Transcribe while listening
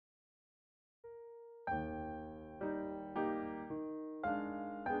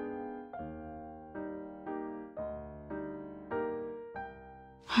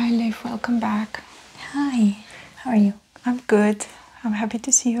Hi Liv, welcome back. Hi, how are you? I'm good. I'm happy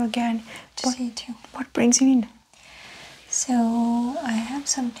to see you again. To see you too. What brings you in? So, I have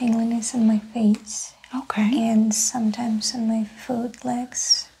some tingliness in my face. Okay. And sometimes on my foot,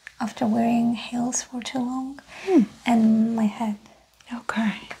 legs, after wearing heels for too long. And my head.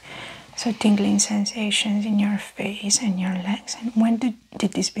 Okay. So tingling sensations in your face and your legs. And when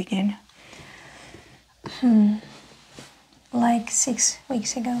did this begin? Like 6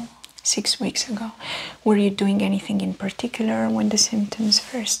 weeks ago. 6 weeks ago. Were you doing anything in particular when the symptoms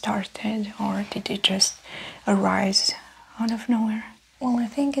first started, or did it just arise out of nowhere? Well, I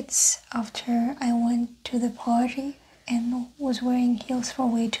think it's after I went to the party and was wearing heels for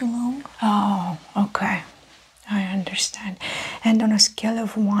way too long. Oh, okay. I understand. And on a scale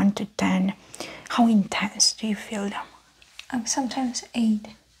of 1 to 10, how intense do you feel them? Sometimes 8.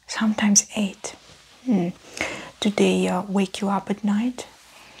 Sometimes 8. Do they wake you up at night?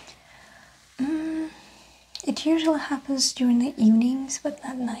 It usually happens during the evenings, but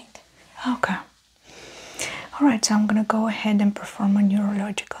not night. Okay. Alright, so I'm gonna go ahead and perform a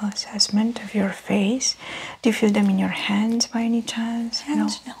neurological assessment of your face. Do you feel them in your hands by any chance?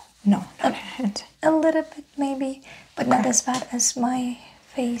 Hands? No. No, not hands. A little bit maybe, but not as bad as my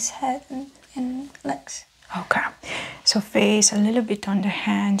face, head, and legs. Okay, so face, a little bit on the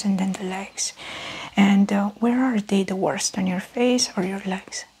hands and then the legs. And where are they the worst, on your face or your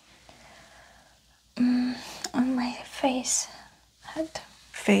legs? On my face, head.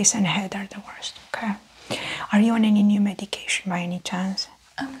 Face and head are the worst, okay. Are you on any new medication by any chance?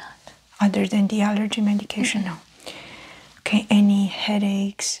 I'm not. Other than the allergy medication? No. Okay, any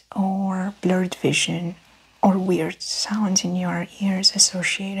headaches or blurred vision or weird sounds in your ears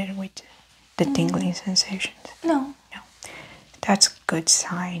associated with the tingling sensations? No. No. That's a good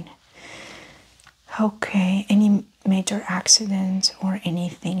sign. Okay, any major accidents or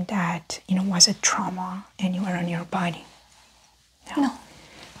anything that, was a trauma anywhere on your body? No.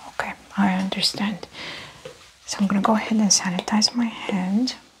 Okay, I understand. So I'm gonna go ahead and sanitize my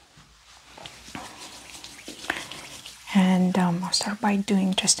hand. And I'll start by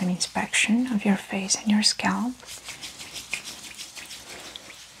doing just an inspection of your face and your scalp.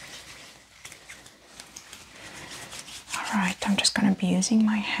 Alright, I'm just gonna be using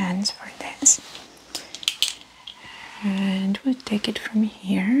my hands for this. And we'll take it from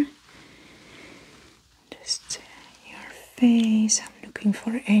here. Just your face. I'm looking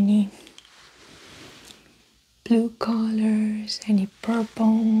for any blue colors, any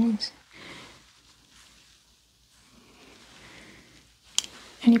purples.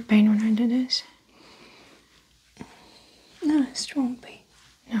 Any pain when I do this? Not a strong pain.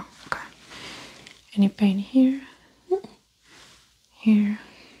 No, okay. Any pain here? Here?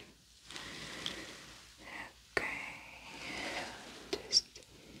 Okay. Just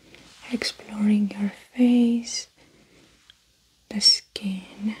exploring your face, the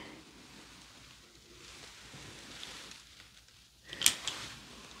skin.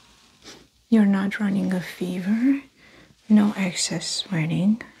 You're not running a fever. No excess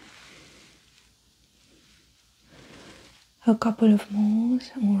sweating. A couple of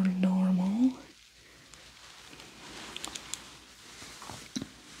moles or normal.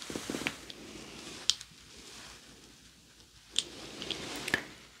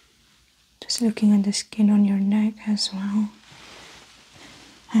 Just looking at the skin on your neck as well.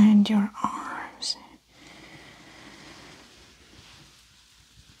 And your arms.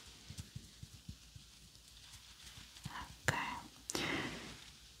 Okay.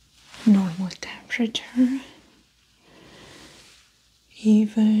 Normal temperature.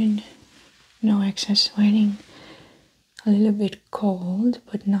 Even, no excess sweating. A little bit cold,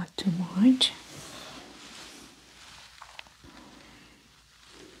 but not too much.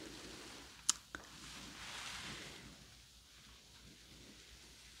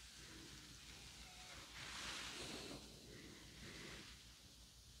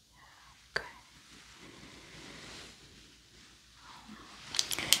 Okay.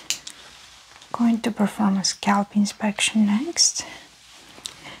 Going to perform a scalp inspection next.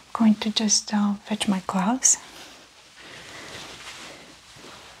 Going to just fetch my gloves.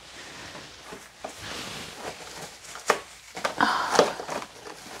 There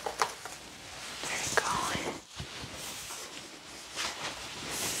we go.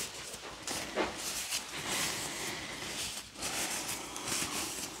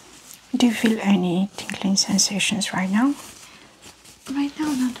 Do you feel any tingling sensations right now? Right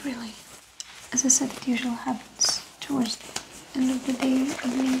now, not really. As I said, it usually happens towards the end of the day,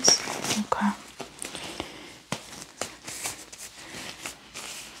 evenings. Okay.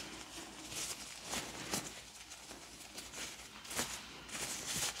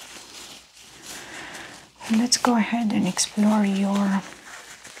 let's go ahead and explore your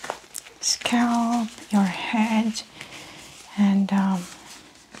scalp, your head, and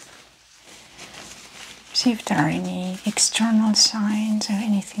see if there are any external signs or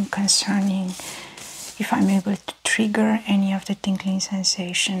anything concerning. If I'm able to trigger any of the tingling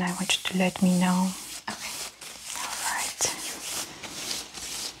sensation, I want you to let me know. Okay. All right.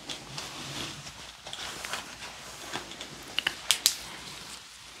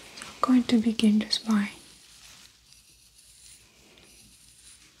 I'm going to begin just by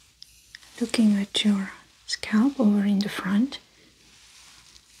looking at your scalp over in the front.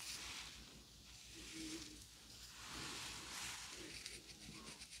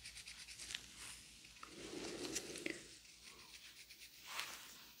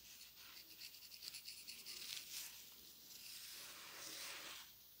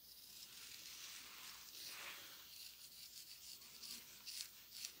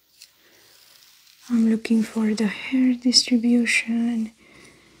 I'm looking for the hair distribution,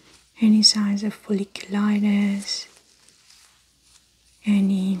 any signs of folliculitis,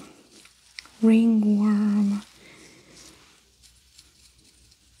 any ringworm,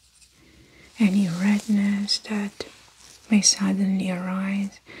 any redness that may suddenly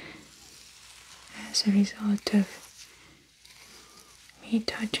arise as a result of me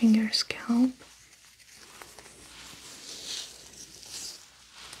touching your scalp.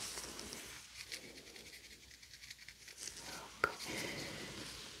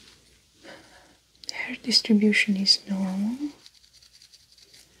 Hair distribution is normal.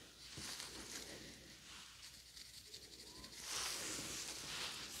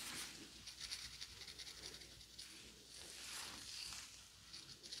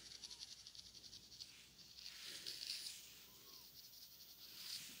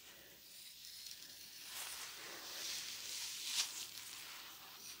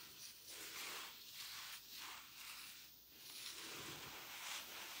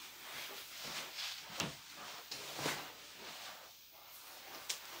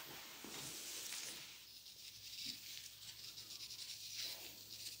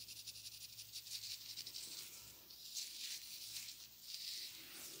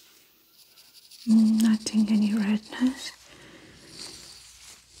 Nothing, any redness.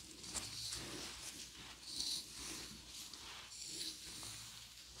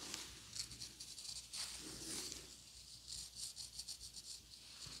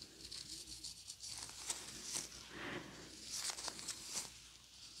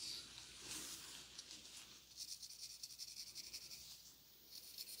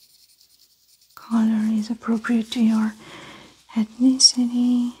 Color is appropriate to your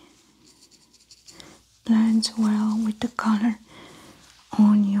ethnicity. Blends well with the color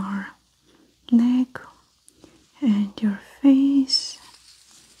on your neck and your face.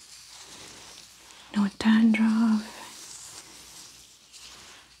 No dandruff.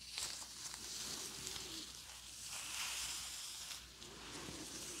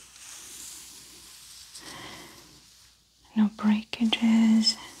 No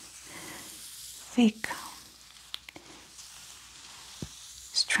breakages. Thick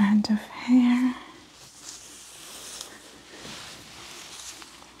strands of hair.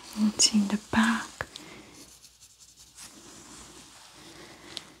 It's in the back.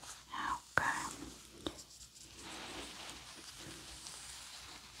 Okay.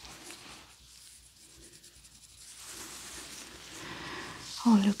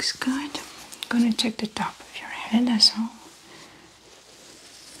 All looks good. I'm gonna check the top of your head as well.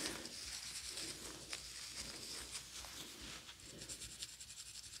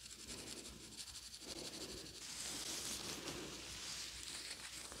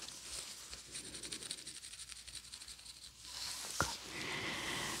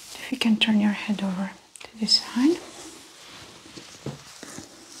 If you can turn your head over to this side.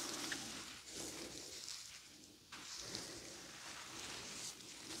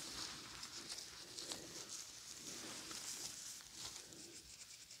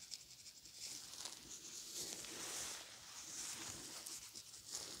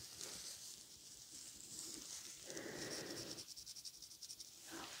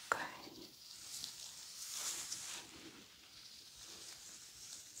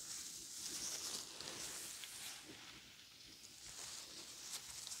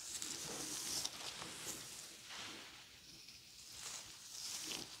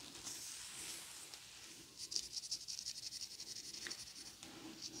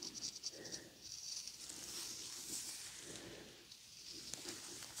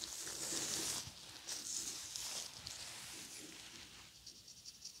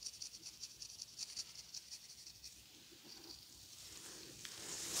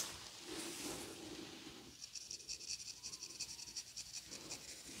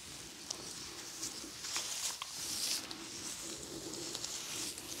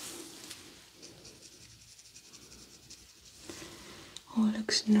 All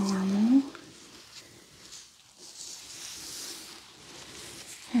looks normal.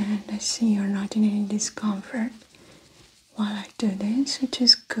 And I see you're not in any discomfort while I do this, which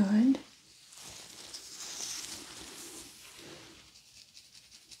is good.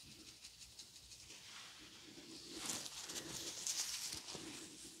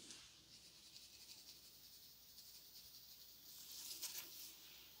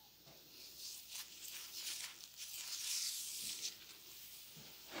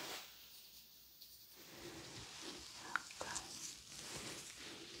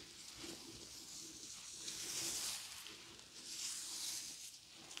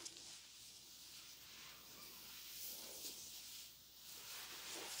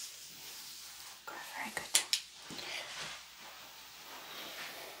 Very good.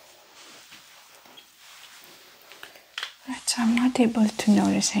 Right, so I'm not able to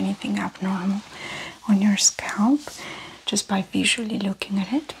notice anything abnormal on your scalp just by visually looking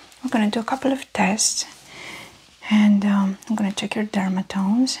at it. We're going to do a couple of tests, and I'm going to check your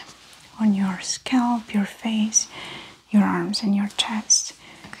dermatomes on your scalp, your face, your arms, and your chest.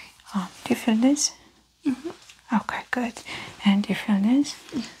 Okay. Do you feel this? Mm-hmm. Okay, good. And do you feel this?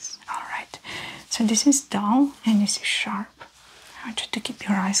 Yes. All right. So this is dull and this is sharp. I want you to keep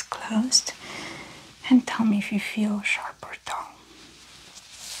your eyes closed and tell me if you feel sharp or dull.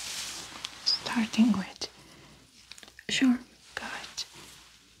 Starting with Sure. good.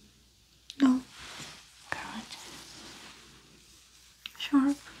 No. Good.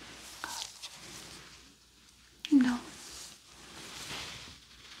 Sharp. No.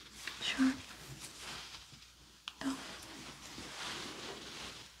 Sharp. No.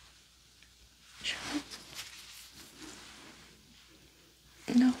 Sharp.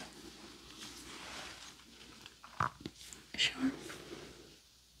 No. Sharp.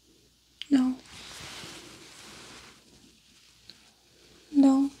 No.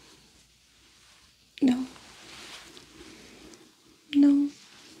 No. No. No.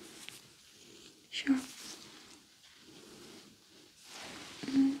 Sharp.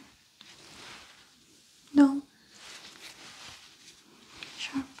 No.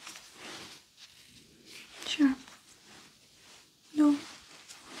 Sharp. Sharp. No.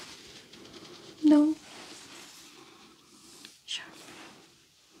 No. Sharp.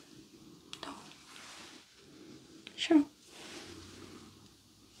 No. Sharp.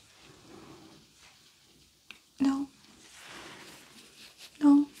 No.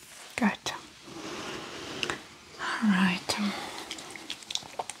 No. Good. All right.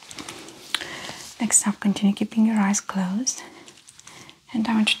 Next up, continue keeping your eyes closed. And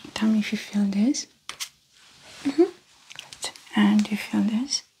I want you to tell me if you feel this. Mm-hmm. Good. And do you feel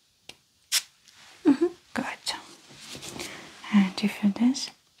this? Mm-hmm. Good. And do you feel this?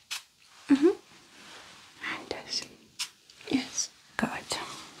 Mm-hmm. And this? Yes. Good.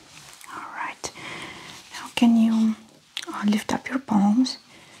 All right. Now can you lift up your palms?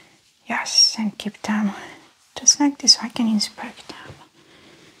 Yes, and keep them just like this so I can inspect them.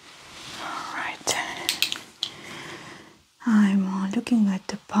 All right. I'm looking at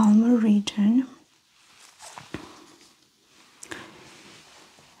the palmar region.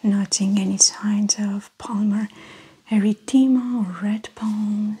 Not seeing any signs of palmar erythema or red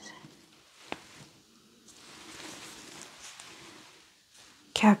palms.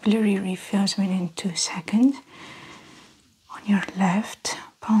 Capillary refills within 2 seconds on your left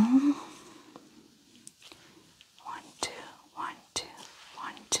palm. 1, 2, 1, 2,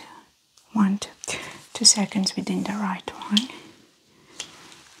 1, 2, 1, 2. 2 seconds within the right one.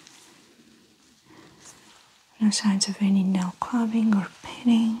 No signs of any nail clubbing or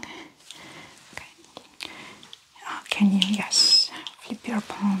pitting. Okay. Can you, yes, flip your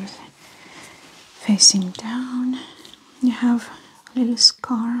palms facing down. You have a little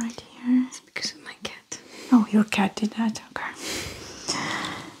scar right here. It's because of my cat. Oh, your cat did that? Okay.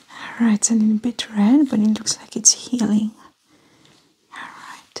 Alright, it's a little bit red, but it looks like it's healing.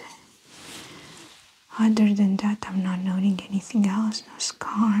 Alright. Other than that, I'm not noting anything else. No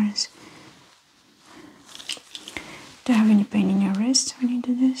scars. Do you have any pain in your wrists when you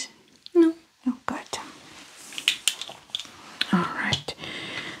do this? No. No, good. Alright.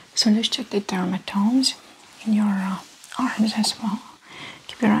 So let's check the dermatomes in your arms as well.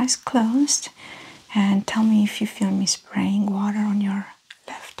 Keep your eyes closed and tell me if you feel me spraying water on your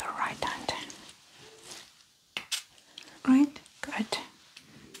left or right hand. Right. Good.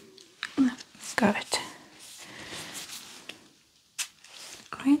 Left. Good.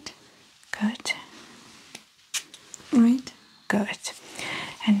 Right. Good. Right. Good.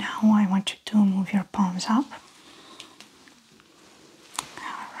 And now I want you to move your palms up.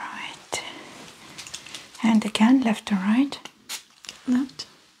 Alright. And again, left to right. Left.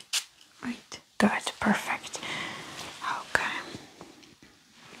 Right. Good, perfect. Okay.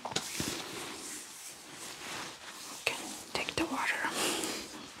 Okay, take the water.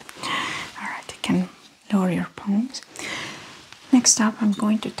 Alright, you can lower your palms. Next up, I'm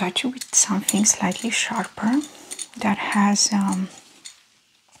going to touch you with something slightly sharper that has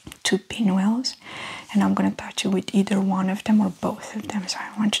 2 pinwheels, and I'm going to touch you with either one of them or both of them. So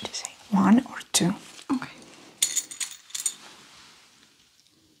I want you to say 1 or 2. Okay.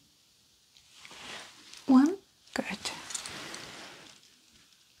 1. Good.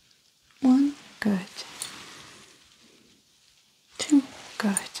 1. Good. 2.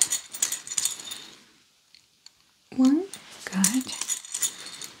 Good. 1. Good.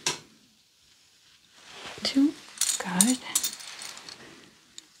 2. Good.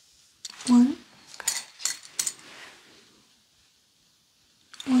 1. Good.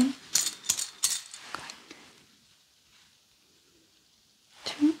 1.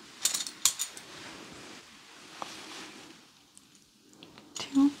 2.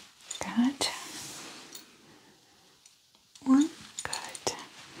 2. Good. 1. Good.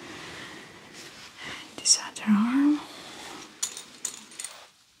 This other arm.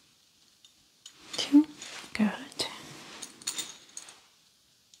 2. Good.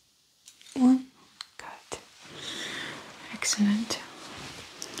 1. Good. Excellent.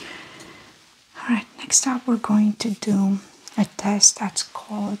 Alright, next up we're going to do a test that's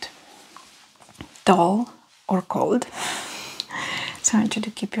called dull or cold. So I want you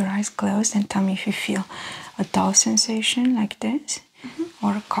to keep your eyes closed and tell me if you feel a dull sensation like this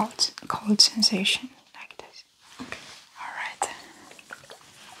or a cold sensation like this. Okay. Alright.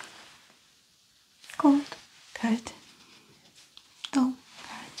 Cold. Good. Dull.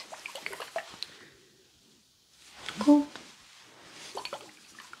 Good. Cold.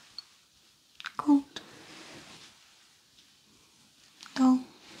 Cold. Dull.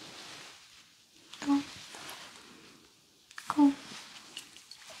 Dull. Cold.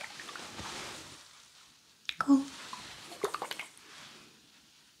 Cold.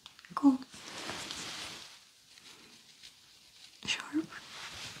 Cold. Sharp.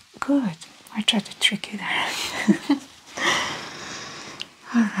 Good. I tried to trick you there.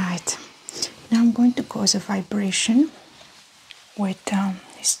 Alright. Now I'm going to cause a vibration with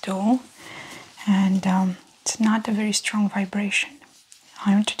this tool, and it's not a very strong vibration.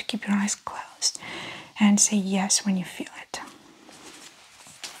 I want you to keep your eyes closed and say yes when you feel it.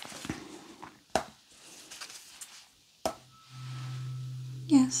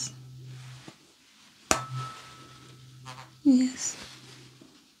 Yes. Yes.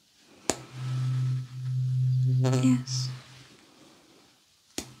 Yes.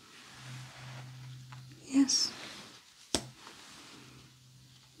 Yes.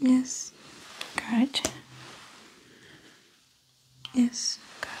 Yes. Good. Yes.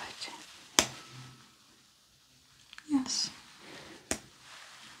 Good. Yes.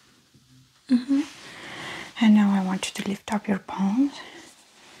 And now I want you to lift up your palms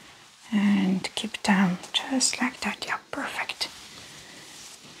and keep them just like that. Yeah, perfect.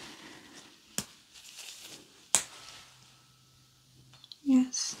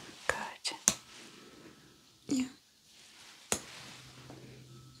 Yes. Good. Yeah.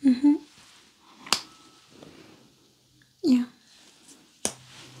 Mm-hmm. Yeah.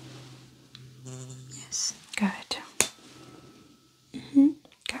 Yes. Good. Mm-hmm.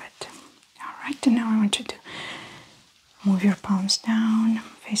 Good. All right, and now I want you to move your palms down,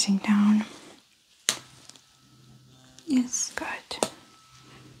 facing down. Yes. Good.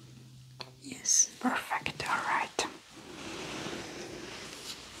 Yes. Perfect. All right.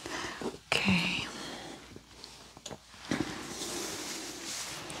 Okay.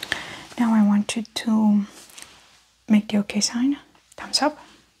 Now I want you to make the okay sign. Thumbs up.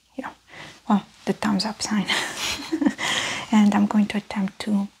 Yeah. Well, the thumbs up sign. And I'm going to attempt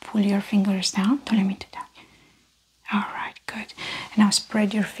to pull your fingers down. Don't let me do that. All right, good. And now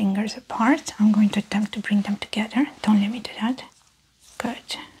spread your fingers apart. I'm going to attempt to bring them together. Don't let me do that.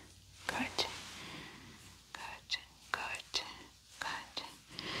 Good. Good. Good. Good. Good.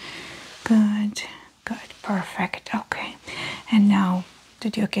 Good. Good. Perfect. Okay. And now do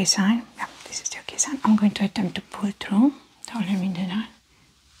the okay sign. Yeah, this is the okay sign. I'm going to attempt to pull through. Don't let me do that.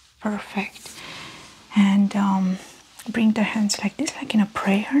 Perfect. And bring the hands like this, like in a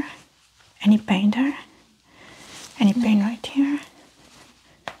prayer. Any pain there? Any pain right here?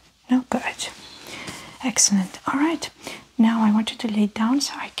 No? Good. Excellent. All right. Now I want you to lay down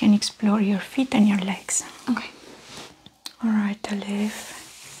so I can explore your feet and your legs. Okay. All right, Alif.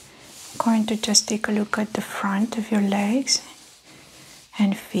 I'm going to just take a look at the front of your legs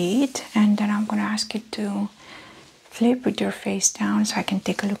and feet, and then I'm going to ask you to flip with your face down so I can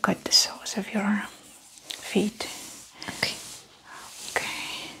take a look at the soles of your feet. Okay.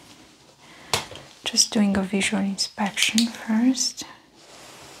 Okay. Just doing a visual inspection first.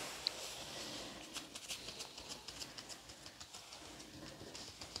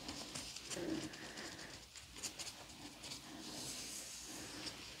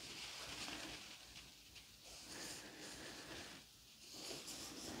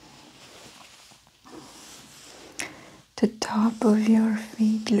 The top of your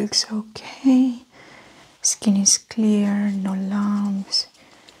feet looks okay. Skin is clear, no lumps,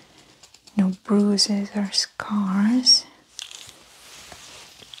 no bruises or scars.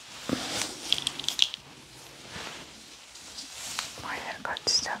 My hair got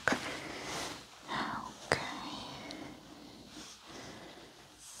stuck. Okay.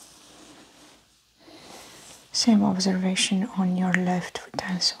 Same observation on your left foot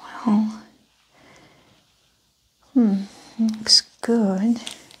as well. Looks good.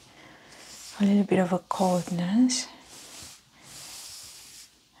 A little bit of a coldness.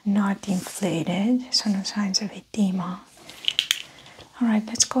 Not inflated, so no signs of edema. Alright,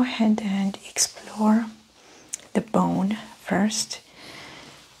 let's go ahead and explore the bone first.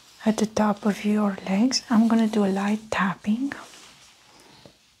 At the top of your legs, I'm going to do a light tapping.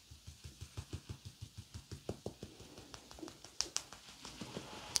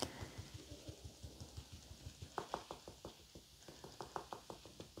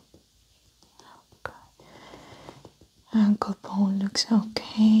 Ankle bone looks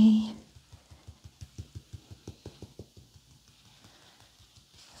okay.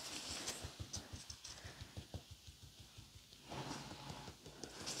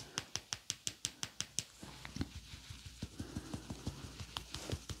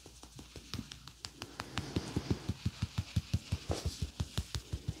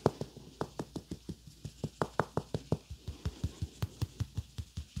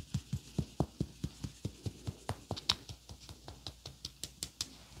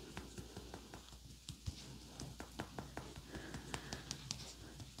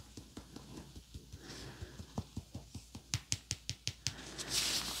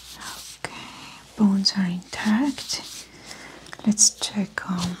 Bones are intact. Let's check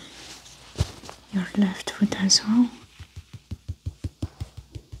your left foot as well.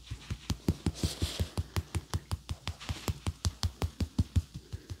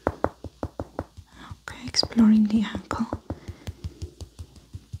 Okay, exploring the ankle.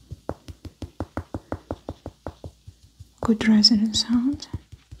 Good resonant sound.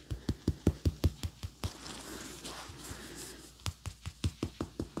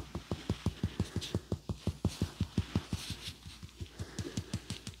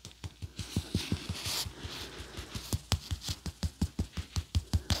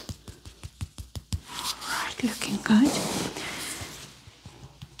 Looking good.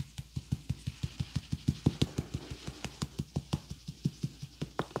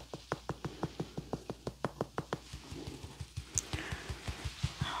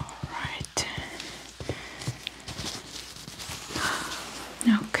 Alright.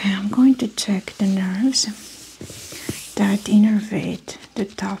 Okay, I'm going to check the nerves that innervate the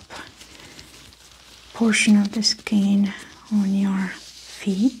top portion of the skin on your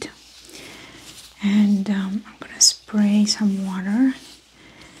feet. And I'm going to spray some water,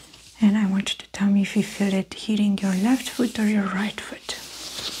 and I want you to tell me if you feel it hitting your left foot or your right foot.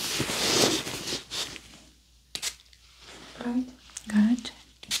 Right. Good.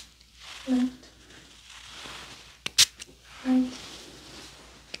 Left. Right.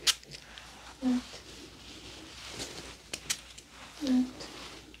 Left. Left.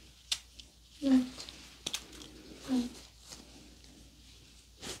 Left. Right.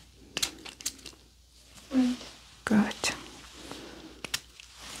 Right. Good.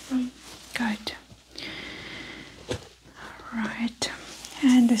 Right. Good. Alright.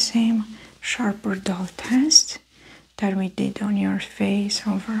 And the same sharp or dull test that we did on your face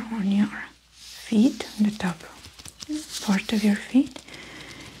over on your feet, on the top part of your feet.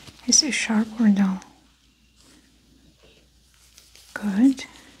 Is it sharp or dull? Good.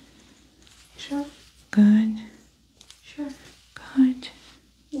 Sharp. Good. Sharp. Good.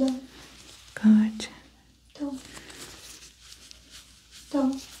 Dull. Good. Dull.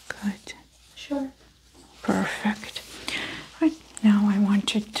 Dull. Good. Sharp. Perfect. Right, now I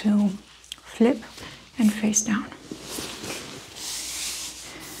want you to flip and face down.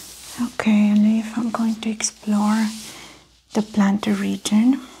 Okay, and if I'm going to explore the plantar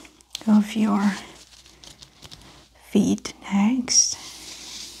region of your feet next,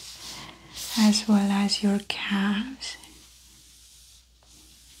 as well as your calves.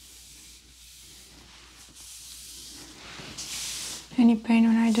 any pain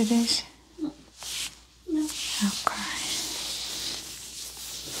when I do this? No. Okay.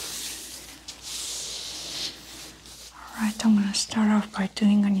 Alright, I'm going to start off by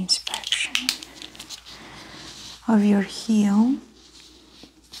doing an inspection of your heel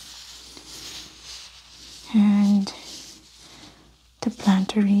and the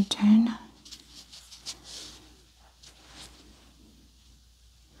plantar region.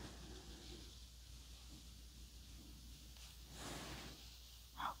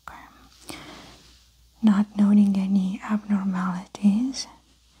 Okay. Not noting any abnormalities.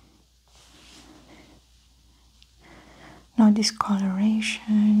 No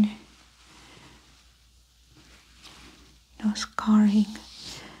discoloration, no scarring,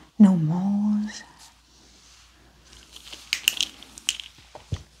 no moles.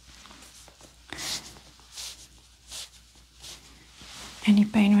 Any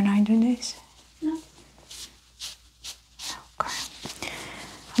pain when I do this? No. Okay.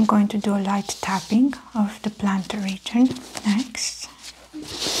 I'm going to do a light tapping of the plantar region next.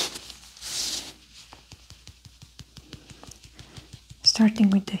 Starting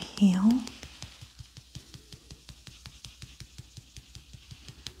with the heel.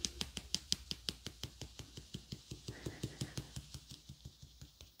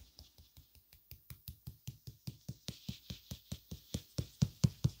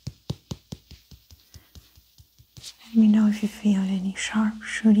 Let me know if you feel any sharp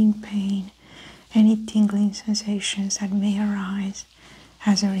shooting pain, any tingling sensations that may arise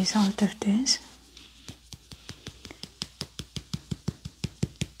as a result of this.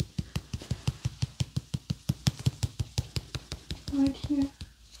 Right here.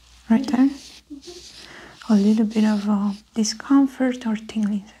 Right there? A little bit of discomfort or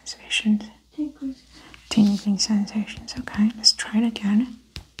tingling sensations? Tingling sensations, okay. Let's try it again.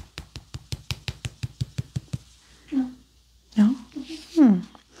 No. No?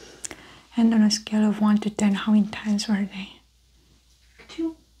 And on a scale of 1 to 10, how intense were they?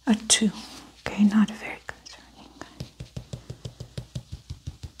 2. A 2. Okay, not very concerning.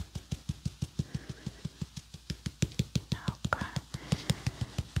 Okay.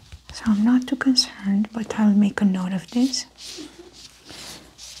 So I'm not too concerned, but I'll make a note of this.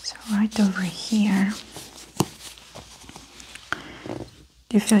 So right over here.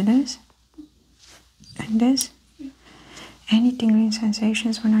 Do you feel this? And this? Any tingling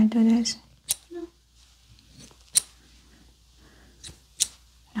sensations when I do this? No.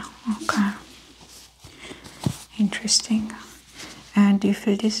 No, okay. Interesting. And do you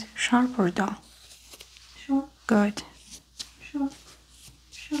feel this sharp or dull? Sharp. Good. Sharp.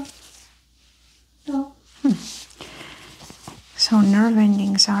 Sharp. Dull. So nerve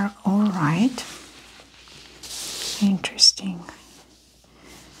endings are all right. Interesting.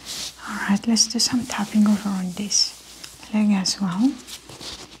 All right, let's do some tapping over on this leg as well.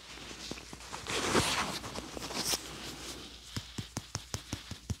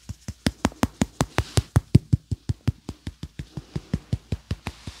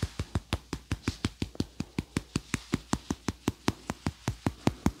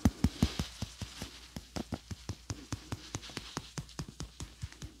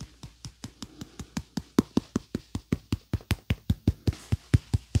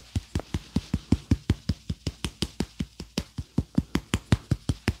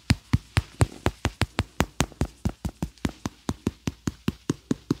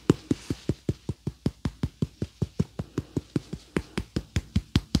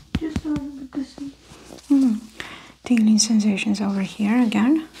 Just a little bit the same. Tingling sensations over here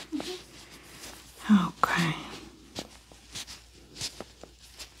again. Okay.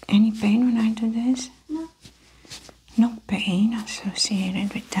 Any pain when I do this? No. No pain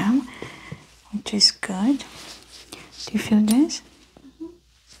associated with them, which is good. Do you feel this?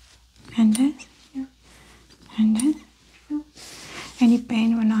 And this? Yeah. And this? Yeah. Any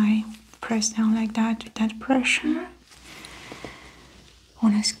pain when I press down like that with that pressure? Yeah.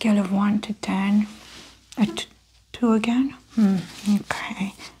 On a scale of 1 to 10, a 2 again?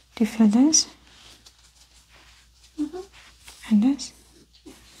 Okay. Do you feel this? And this?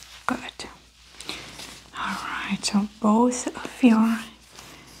 Good. Alright, so both of your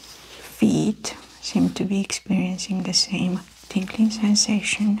feet seem to be experiencing the same tingling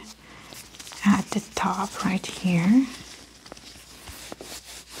sensation at the top right here.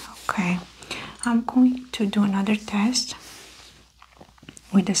 Okay, I'm going to do another test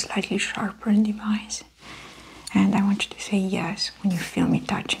with a slightly sharper device, and I want you to say yes when you feel me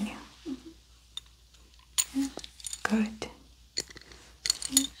touching you. Good.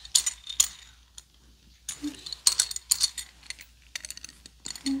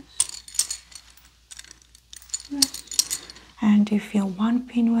 And do you feel one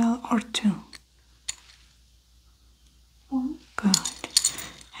pinwheel or two? One. Good.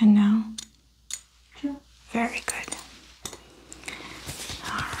 And now? Two. Very good.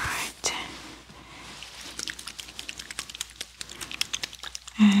 All right.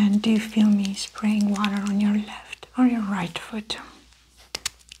 And do you feel me spraying water on your left or your right foot?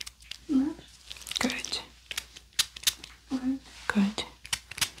 Left. Good. Right. Good.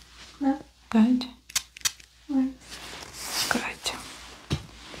 Left. Good. Right. Good.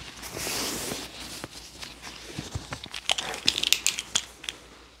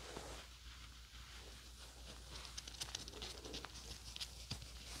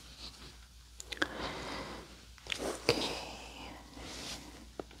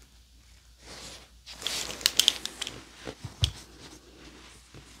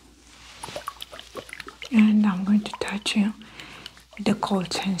 And I'm going to touch you with the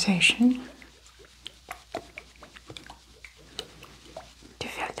cold sensation. Do you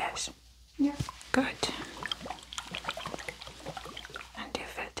feel this? Yeah. Good. And do you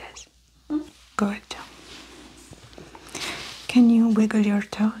feel this? Mm. Good. Can you wiggle your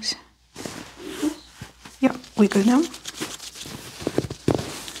toes? Yes. Yep, wiggle them.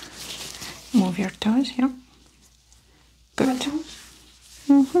 Move your toes, yep. Good.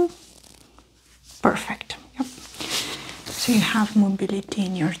 Mm-hmm. Perfect. Yep. So you have mobility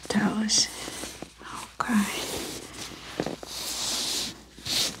in your toes. Okay.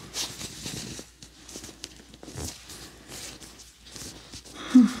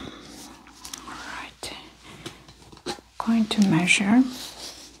 All right. Going to measure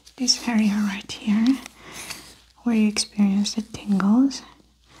this area right here where you experience the tingles.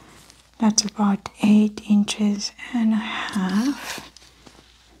 That's about 8 inches and a half.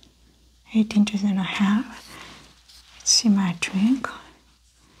 8 inches and a half. It's symmetric.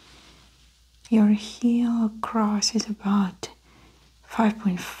 Your heel across is about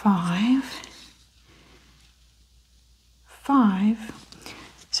 5.5. 5.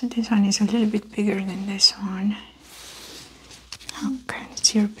 So this one is a little bit bigger than this one. Okay,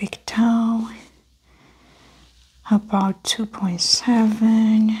 it's your big toe. About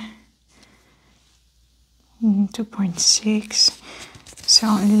 2.7. 2.6. So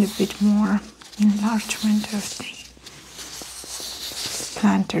a little bit more enlargement of the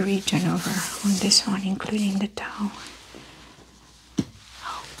plantar region over on this one, including the toe.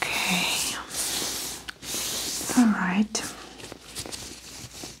 Okay. All right.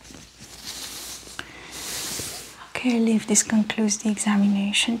 Okay, I believe this concludes the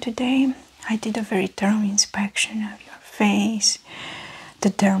examination today. I did a very thorough inspection of your face, the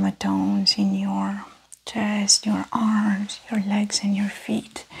dermatomes in your chest, your arms, your legs, and your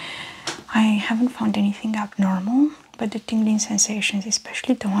feet. I haven't found anything abnormal, but the tingling sensations,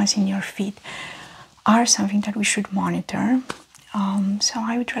 especially the ones in your feet, are something that we should monitor. So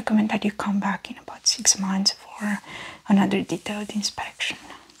I would recommend that you come back in about 6 months for another detailed inspection.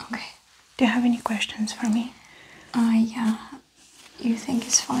 Okay. Do you have any questions for me? Yeah. You think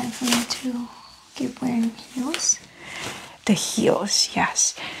it's fine for me to keep wearing heels? The heels,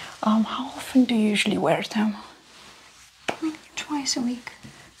 yes. How often do you usually wear them? Twice a week.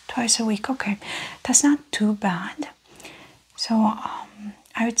 Twice a week, okay. That's not too bad. So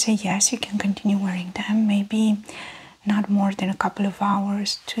I would say yes, you can continue wearing them. Maybe not more than a couple of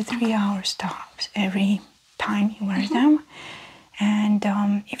hours, 2-3 hours tops every time you wear them. And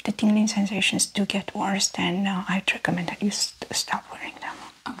if the tingling sensations do get worse, then I'd recommend that you stop wearing them.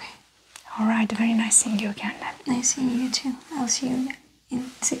 Okay. All right, very nice seeing you again then. Nice seeing you too. I'll see you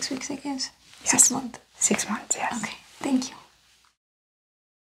in 6 weeks, I guess. Yes. 6 months. 6 months, yes. Okay, thank you.